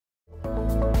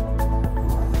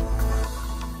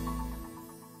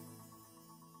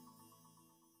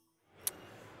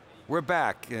We're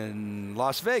back in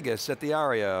Las Vegas at the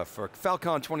ARIA for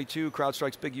Fal.Con 22,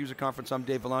 CrowdStrike's big user conference. I'm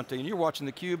Dave Vellante, and you're watching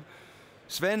theCUBE.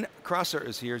 Sven Krasser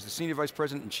is here. He's the Senior Vice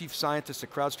President and Chief Scientist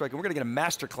at CrowdStrike, and we're going to get a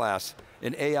masterclass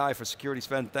in AI for security.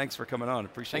 Sven, thanks for coming on,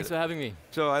 appreciate it. Thanks for having me.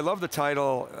 So I love the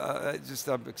title,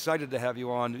 I'm excited to have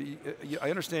you on. I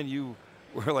understand you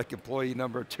were like employee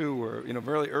number 2, or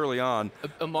really early on.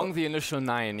 Among the initial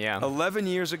 9, yeah. 11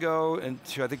 years ago, and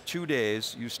I think 2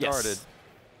 days, you started. Yes.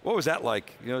 What was that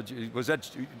like?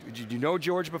 Did you know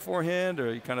George beforehand,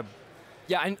 or you kind of?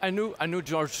 Yeah, I knew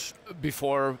George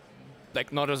before,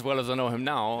 like not as well as I know him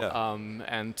now,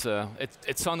 yeah.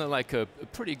 It sounded like a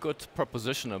pretty good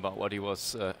proposition about what he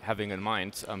was having in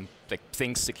mind. Like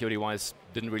things security-wise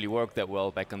didn't really work that well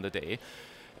back in the day,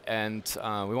 and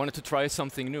we wanted to try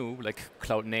something new, like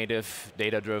cloud-native,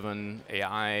 data-driven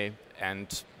AI,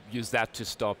 and use that to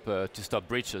stop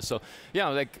breaches. So yeah,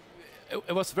 like.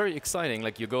 It was very exciting.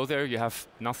 Like you go there, you have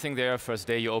nothing there. First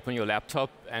day, you open your laptop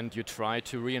and you try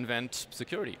to reinvent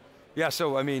security. Yeah.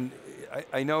 So I mean,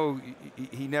 I know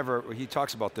he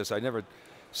talks about this. I never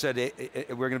said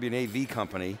we're going to be an AV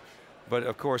company, but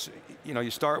of course,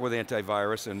 you start with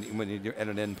antivirus and when you're at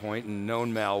an endpoint and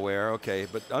known malware. Okay,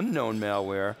 but unknown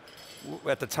malware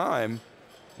at the time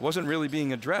wasn't really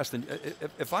being addressed. And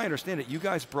if I understand it, you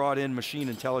guys brought in machine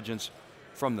intelligence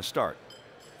from the start.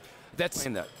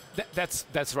 Explain that.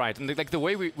 That's right. And like the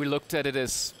way we looked at it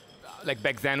is, like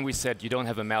back then we said you don't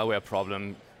have a malware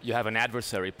problem, you have an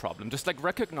adversary problem. Just like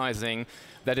recognizing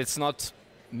that it's not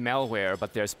malware,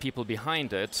 but there's people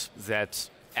behind it that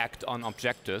act on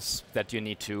objectives that you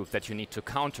need to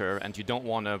counter, and you don't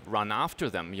want to run after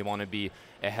them. You want to be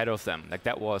ahead of them. Like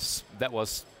that was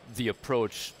the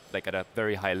approach, like at a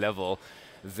very high level,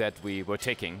 that we were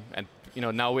taking. And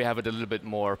now we have it a little bit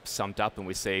more summed up, and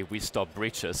we say we stop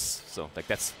breaches. So like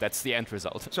that's the end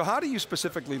result. So how do you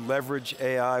specifically leverage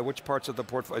AI? Which parts of the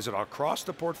portfolio? Is it across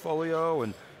the portfolio?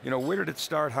 And where did it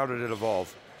start? How did it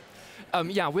evolve?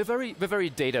 Yeah, we're very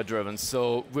data driven.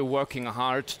 So we're working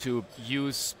hard to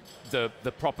use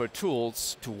the proper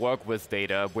tools to work with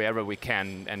data wherever we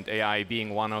can, and AI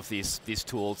being one of these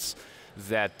tools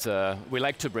that we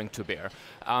like to bring to bear.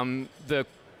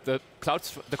 The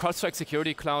CrowdStrike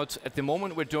Security Cloud, at the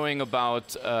moment we're doing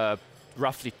about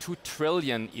roughly 2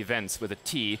 trillion events with a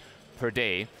T per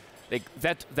day. Like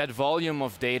that volume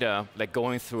of data, like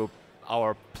going through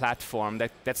our platform,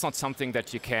 that's not something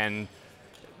that you can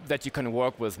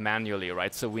work with manually,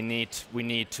 right? So we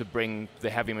need to bring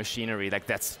the heavy machinery. Like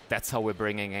that's how we're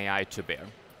bringing AI to bear.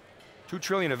 2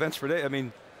 trillion events per day. I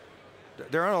mean,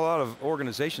 there aren't a lot of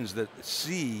organizations that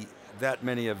see that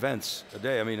many events a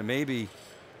day. I mean,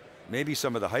 maybe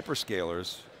some of the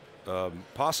hyperscalers,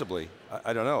 possibly.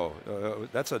 I don't know.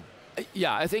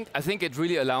 Yeah, I think it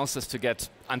really allows us to get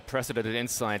unprecedented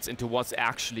insights into what's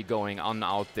actually going on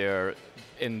out there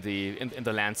in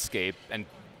the landscape. And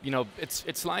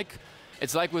it's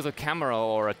like with a camera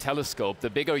or a telescope. The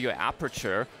bigger your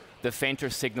aperture, the fainter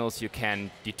signals you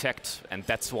can detect, and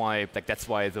that's why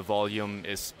the volume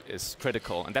is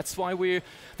critical. And that's why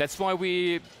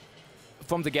we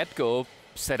from the get-go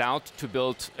set out to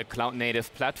build a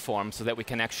cloud-native platform so that we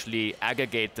can actually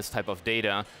aggregate this type of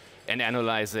data and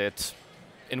analyze it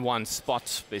in one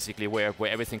spot, basically, where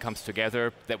everything comes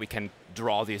together, that we can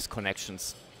draw these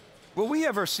connections. Will we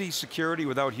ever see security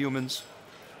without humans?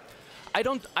 I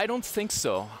don't think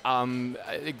so.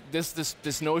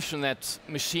 This notion that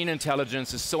machine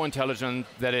intelligence is so intelligent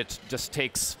that it just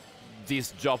takes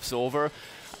these jobs over.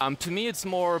 To me, it's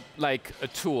more like a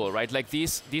tool, right? Like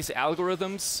these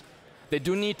algorithms, they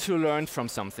do need to learn from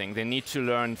something. They need to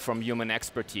learn from human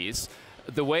expertise.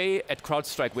 The way at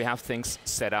CrowdStrike we have things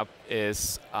set up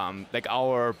is like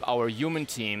our human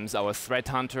teams, our threat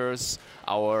hunters,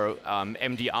 our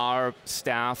MDR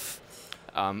staff,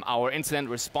 our incident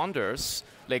responders,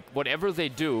 like whatever they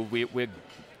do, we're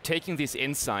taking these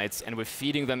insights and we're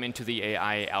feeding them into the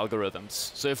AI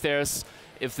algorithms. So if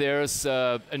there's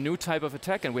a new type of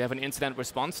attack and we have an incident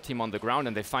response team on the ground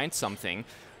and they find something,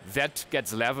 that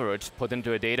gets leveraged, put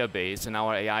into a database, and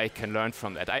our AI can learn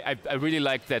from that. I really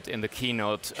like that in the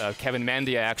keynote. Kevin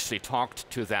Mandia actually talked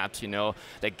to that,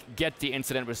 like get the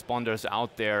incident responders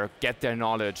out there, get their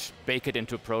knowledge, bake it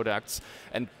into products,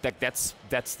 and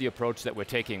that's the approach that we're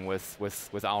taking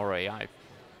with our AI.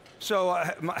 So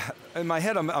in my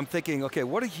head, I'm thinking, okay,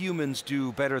 what do humans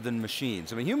do better than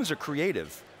machines? I mean, humans are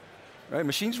creative, right?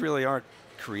 Machines really aren't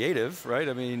creative, right?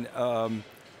 I mean,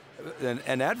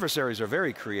 and adversaries are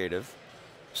very creative.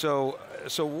 So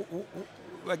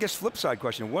I guess flip side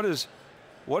question, what does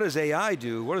AI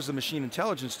do, what does the machine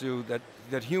intelligence do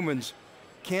that humans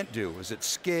can't do? Is it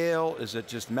scale? Is it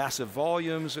just massive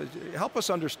volumes? Help us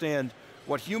understand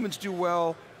what humans do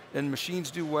well and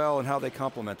machines do well and how they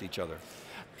complement each other.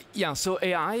 Yeah, so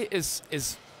AI is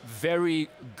very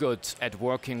good at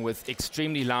working with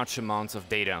extremely large amounts of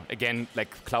data. Again,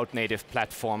 like cloud native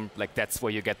platform, like that's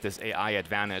where you get this AI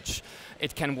advantage.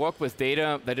 It can work with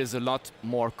data that is a lot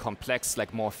more complex,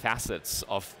 like more facets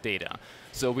of data.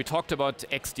 So we talked about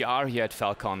XDR here at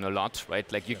Fal.Con a lot, right?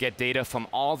 Like you get data from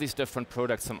all these different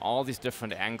products, from all these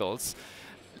different angles.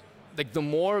 Like the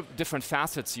more different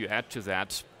facets you add to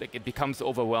that, like it becomes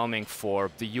overwhelming for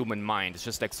the human mind. It's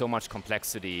just like so much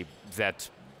complexity that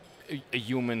a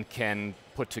human can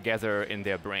put together in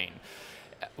their brain.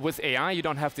 With AI, you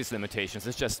don't have these limitations.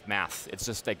 It's just math. It's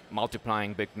just like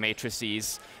multiplying big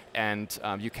matrices, and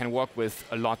you can work with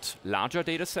a lot larger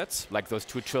data sets, like those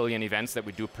 2 trillion events that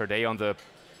we do per day on the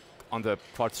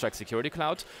CrowdStrike Security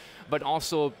Cloud, but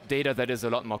also data that is a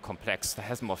lot more complex, that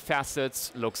has more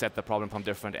facets, looks at the problem from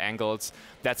different angles.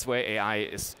 That's where AI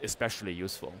is especially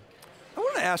useful. I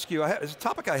want to ask you, it's a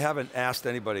topic I haven't asked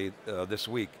anybody this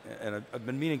week, and I've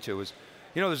been meaning to, is,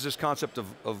 you know, there's this concept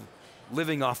of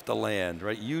living off the land,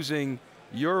 right? Using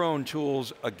your own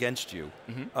tools against you.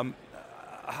 Mm-hmm.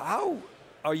 How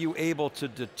are you able to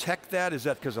detect that? Is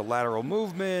that because of lateral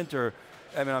movement, or,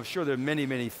 I mean, I'm sure there are many,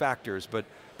 many factors, but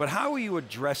how are you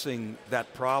addressing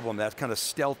that problem, that kind of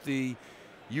stealthy,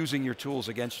 using your tools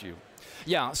against you?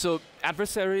 Yeah, so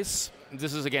adversaries,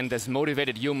 this is again, there's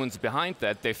motivated humans behind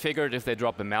that. They figured if they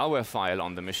drop a malware file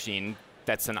on the machine,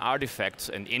 that's an artifact,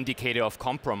 an indicator of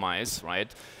compromise, right?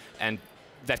 And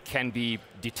that can be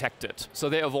detected. So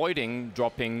they're avoiding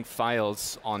dropping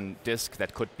files on disk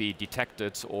that could be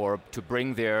detected, or to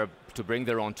bring their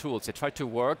own tools. They try to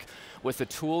work with the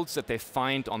tools that they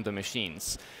find on the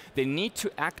machines. They need to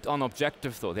act on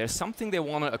objective though. There's something they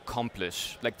want to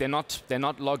accomplish. Like they're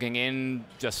not logging in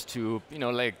just to, you know,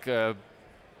 like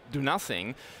do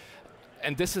nothing.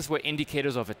 And this is where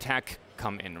indicators of attack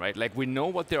come in, right? Like we know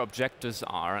what their objectives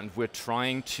are, and we're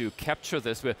trying to capture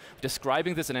this. We're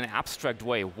describing this in an abstract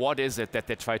way. What is it that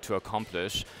they try to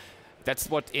accomplish? That's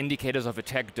what indicators of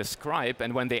attack describe,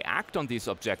 and when they act on these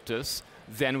objectives,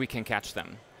 then we can catch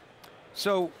them.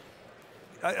 So,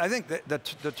 I think that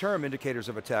the term indicators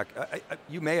of attack,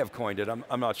 you may have coined it,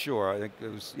 I'm not sure. I think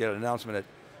it was, you had an announcement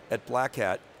at Black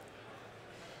Hat.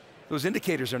 Those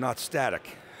indicators are not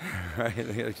static, right?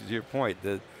 To your point,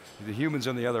 the humans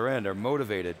on the other end are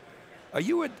motivated.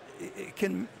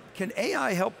 Can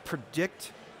AI help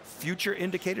predict future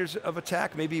indicators of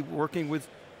attack, maybe working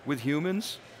with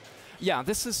humans? Yeah,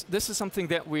 this is something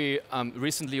that we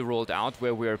recently rolled out,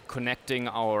 where we're connecting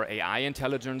our AI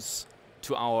intelligence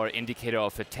to our indicator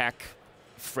of attack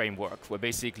framework, where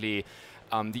basically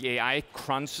the AI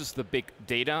crunches the big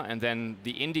data, and then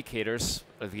the indicators,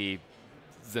 the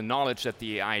knowledge that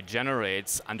the AI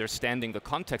generates, understanding the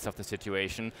context of the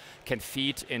situation, can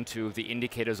feed into the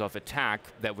indicators of attack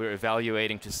that we're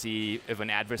evaluating to see if an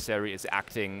adversary is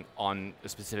acting on a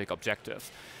specific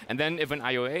objective. And then if an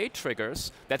IOA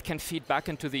triggers, that can feed back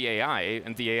into the AI,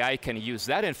 and the AI can use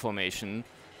that information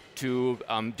to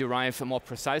derive a more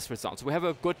precise result. So we have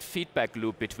a good feedback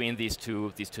loop between these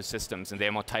two systems, and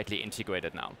they're more tightly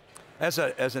integrated now. As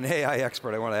an AI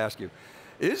expert, I want to ask you,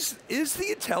 is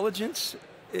the intelligence,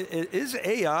 is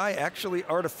AI actually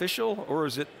artificial, or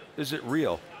is it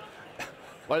real?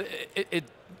 Well,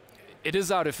 it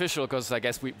is artificial because I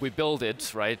guess we build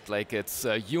it, right? Like it's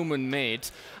human-made.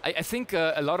 I think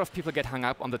a lot of people get hung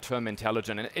up on the term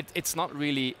intelligent, and it's not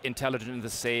really intelligent in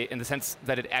the sense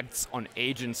that it acts on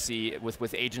agency,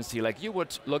 with agency like you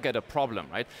would look at a problem,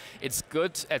 right? It's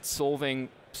good at solving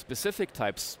specific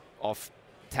types of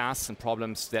tasks and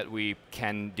problems that we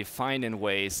can define in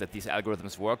ways that these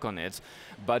algorithms work on it,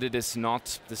 but it is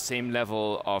not the same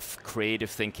level of creative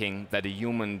thinking that a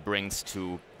human brings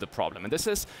to the problem. And this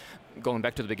is, going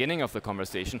back to the beginning of the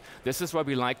conversation, this is why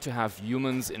we like to have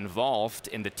humans involved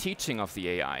in the teaching of the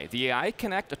AI. The AI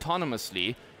can act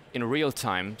autonomously in real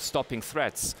time, stopping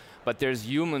threats, but there's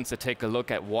humans that take a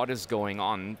look at what is going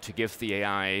on to give the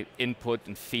AI input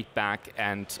and feedback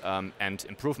and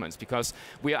improvements, because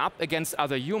we are up against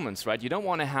other humans, right? You don't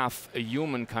want to have a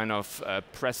human kind of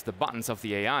press the buttons of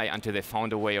the AI until they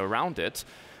found a way around it.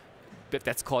 But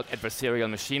that's called adversarial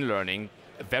machine learning,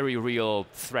 a very real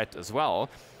threat as well.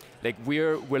 Like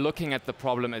we're looking at the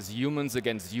problem as humans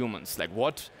against humans. Like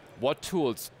what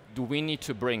tools do we need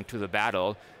to bring to the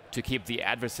battle to keep the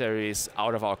adversaries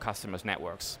out of our customers'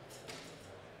 networks?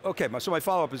 Okay, so my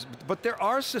follow-up is, but there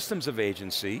are systems of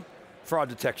agency. Fraud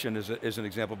detection is an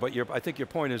example, but I think your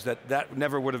point is that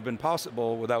never would have been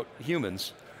possible without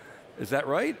humans. Is that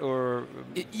right, or?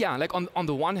 Yeah, like on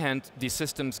the one hand, these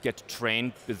systems get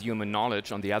trained with human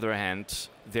knowledge. On the other hand,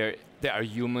 there are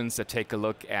humans that take a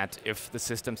look at if the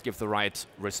systems give the right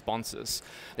responses.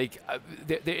 Like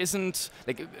there isn't,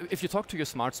 like if you talk to your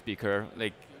smart speaker,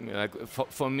 like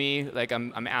for me, like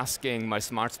I'm asking my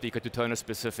smart speaker to turn a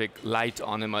specific light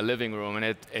on in my living room, and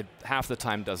it half the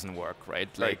time doesn't work, right?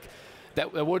 Like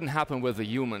that wouldn't happen with a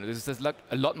human. There's a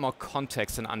lot more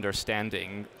context and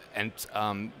understanding, and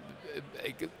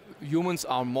humans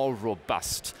are more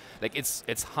robust. Like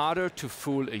it's harder to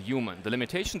fool a human. The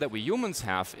limitation that we humans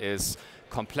have is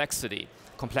complexity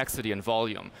and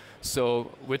volume.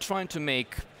 So we're trying to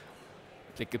make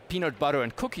like a peanut butter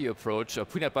and cookie approach, or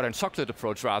peanut butter and chocolate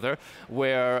approach rather,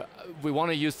 where we want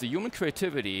to use the human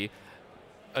creativity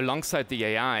alongside the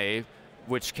AI,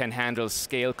 which can handle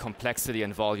scale, complexity,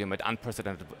 and volume at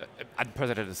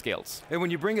unprecedented scales. And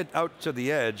when you bring it out to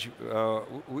the edge,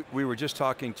 we were just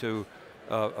talking to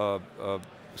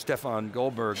Stefan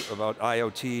Goldberg about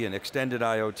IoT and extended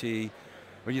IoT.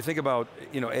 When you think about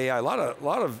AI, a lot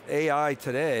of AI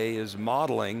today is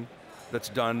modeling that's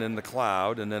done in the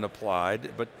cloud and then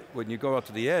applied, but when you go out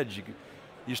to the edge,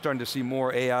 you're starting to see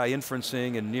more AI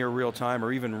inferencing and near real time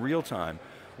or even real time.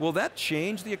 Will that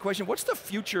change the equation? What's the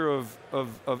future of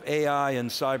AI and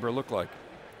cyber look like?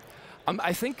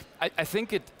 I think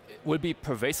it will be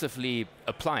pervasively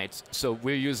applied. So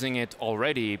we're using it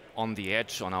already on the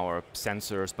edge on our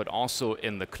sensors, but also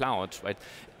in the cloud, right?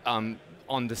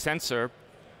 On the sensor,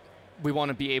 we want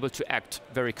to be able to act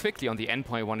very quickly. On the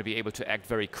endpoint, we want to be able to act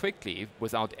very quickly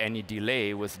without any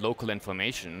delay with local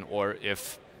information, or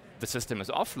if the system is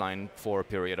offline for a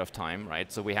period of time,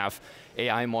 right? So we have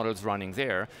AI models running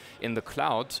there. In the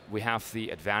cloud, we have the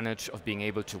advantage of being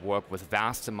able to work with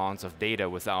vast amounts of data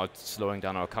without slowing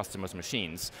down our customers'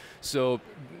 machines. So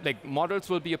like models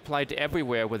will be applied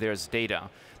everywhere where there's data.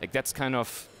 Like that's kind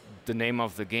of the name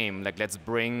of the game. Like let's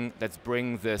bring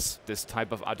this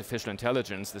type of artificial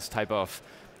intelligence, this type of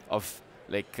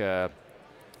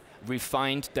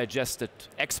refined, digested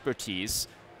expertise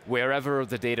wherever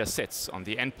the data sits, on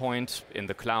the endpoint, in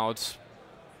the cloud,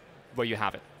 where you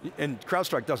have it. And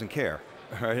CrowdStrike doesn't care,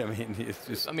 right? I mean, it's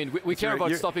just... I mean, we care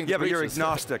about stopping the breaches. Yeah, but you're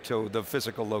agnostic to the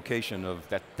physical location of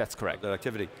that's correct. That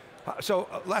activity. So,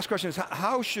 last question is,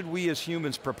 how should we as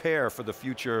humans prepare for the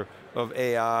future of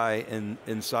AI in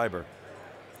cyber?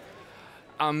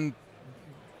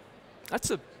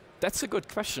 That's a good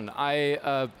question.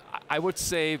 I would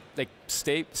say like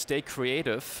stay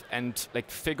creative and like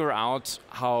figure out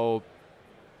how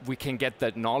we can get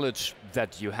that knowledge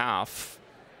that you have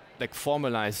like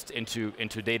formalized into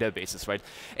databases, right?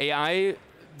 AI,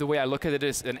 the way I look at it,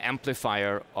 is an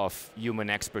amplifier of human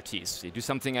expertise. You do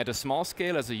something at a small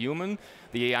scale as a human,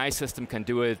 the AI system can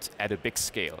do it at a big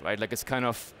scale, right? Like it's kind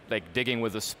of like digging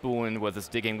with a spoon, whether it's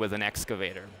digging with an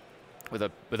excavator, with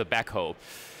a backhoe.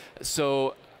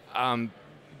 So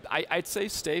I'd say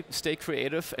stay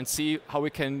creative and see how we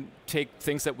can take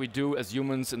things that we do as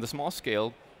humans in the small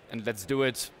scale, and let's do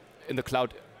it in the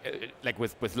cloud, like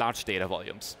with large data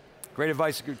volumes. Great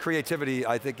advice. Creativity,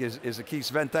 I think, is a key.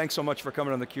 Sven, thanks so much for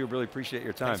coming on theCUBE. Really appreciate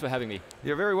your time. Thanks for having me.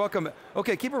 You're very welcome.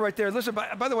 Okay, keep it right there. Listen,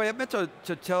 by the way, I meant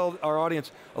to tell our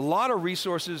audience, a lot of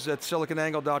resources at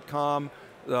SiliconANGLE.com,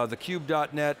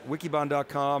 theCUBE.net,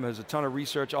 wikibon.com has a ton of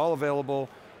research, all available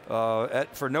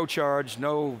for no charge,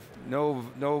 no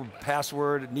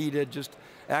password needed, just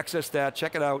access that,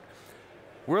 check it out.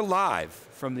 We're live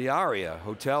from the ARIA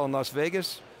Hotel in Las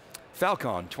Vegas,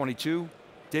 Fal.Con 22,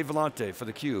 Dave Vellante for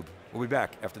theCUBE. We'll be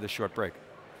back after this short break.